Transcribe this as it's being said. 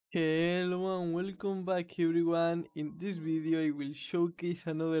Hello and welcome back everyone. In this video I will showcase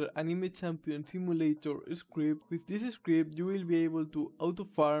another anime champion simulator script. With this script you will be able to auto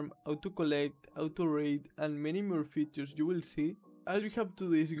farm, auto collect, auto raid and many more features you will see. All you have to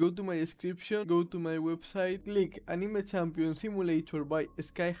do is go to my description, go to my website, click Anime Champion Simulator by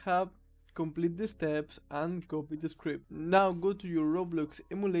SkyHub, complete the steps and copy the script. Now go to your Roblox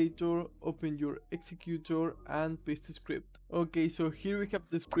emulator, open your executor and paste the script. Okay, so here we have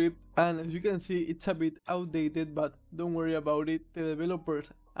the script, and as you can see it's a bit outdated, but don't worry about it, the developers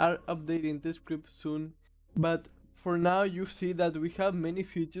are updating the script soon. But for now you see that we have many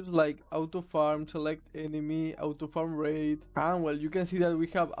features like auto farm, select enemy, auto farm raid, and well, you can see that we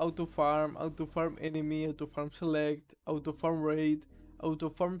have auto farm enemy, auto farm select, auto farm raid,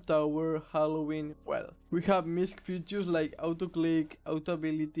 Autofarm Tower, Halloween. Well, we have mixed features like auto click, auto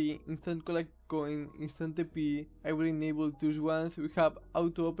ability, instant collect coin, instant TP. I will enable those ones. We have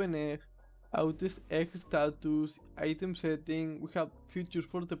auto open egg, auto egg status, item setting. We have features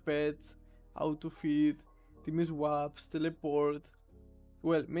for the pets, auto feed, team swaps, teleport.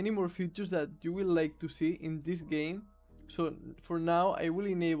 Well, many more features that you will like to see in this game. So for now I will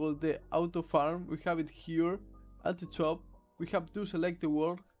enable the auto farm. We have it here at the top. We have to select the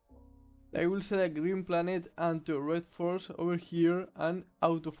world. I will select green planet and to red force over here and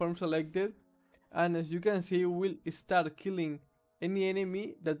auto farm selected. And as you can see, we'll start killing any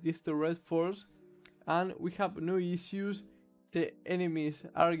enemy that is the red force. And we have no issues. The enemies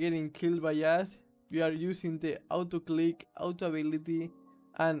are getting killed by us. We are using the auto click, auto ability,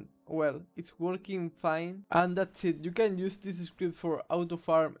 and well, it's working fine. And that's it. You can use this script for auto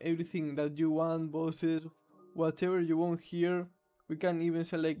farm everything that you want, bosses, whatever you want here. We can even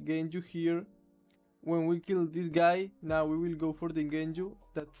select Genju here. When we kill this guy, now we will go for the Genju.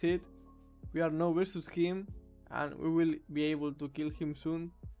 That's it. We are now versus him and we will be able to kill him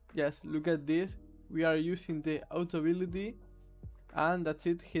soon. Just look at this. We are using the auto ability and that's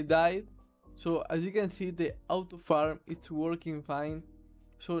it, he died. So as you can see, the auto farm is working fine.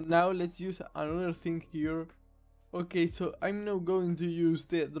 So now let's use another thing here. Okay, so I'm now going to use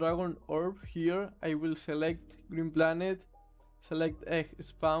the dragon orb here. I will select green planet, select egg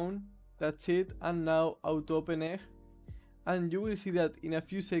spawn, that's it, and now auto open egg. And you will see that in a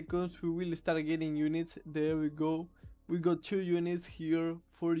few seconds we will start getting units. There we go. We got 2 units here,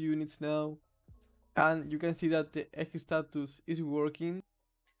 4 units now. And you can see that the egg status is working.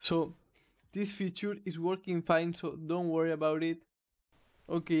 So this feature is working fine, so don't worry about it.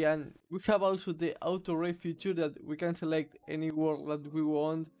 Okay, and we have also the Autoraid feature that we can select any world that we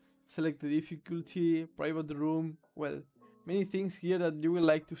want, select the difficulty, private room, well, many things here that you will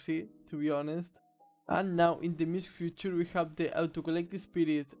like to see, to be honest. And now in the mixed feature we have the auto collect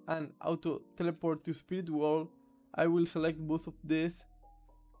spirit and auto teleport to spirit world. I will select both of these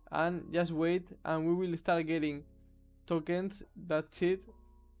and just wait and we will start getting tokens. That's it.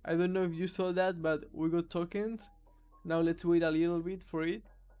 I don't know if you saw that, but we got tokens. Now let's wait a little bit for it.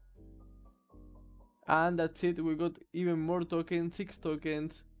 And that's it, we got even more tokens, 6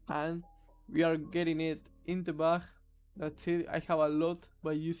 tokens, and we are getting it in the bag. That's it, I have a lot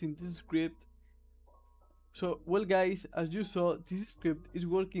by using this script. So well guys, as you saw, this script is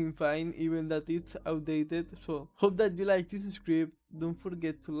working fine even that it's outdated. So hope that you like this script. Don't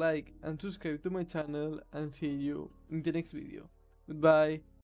forget to like and subscribe to my channel and see you in the next video. Goodbye.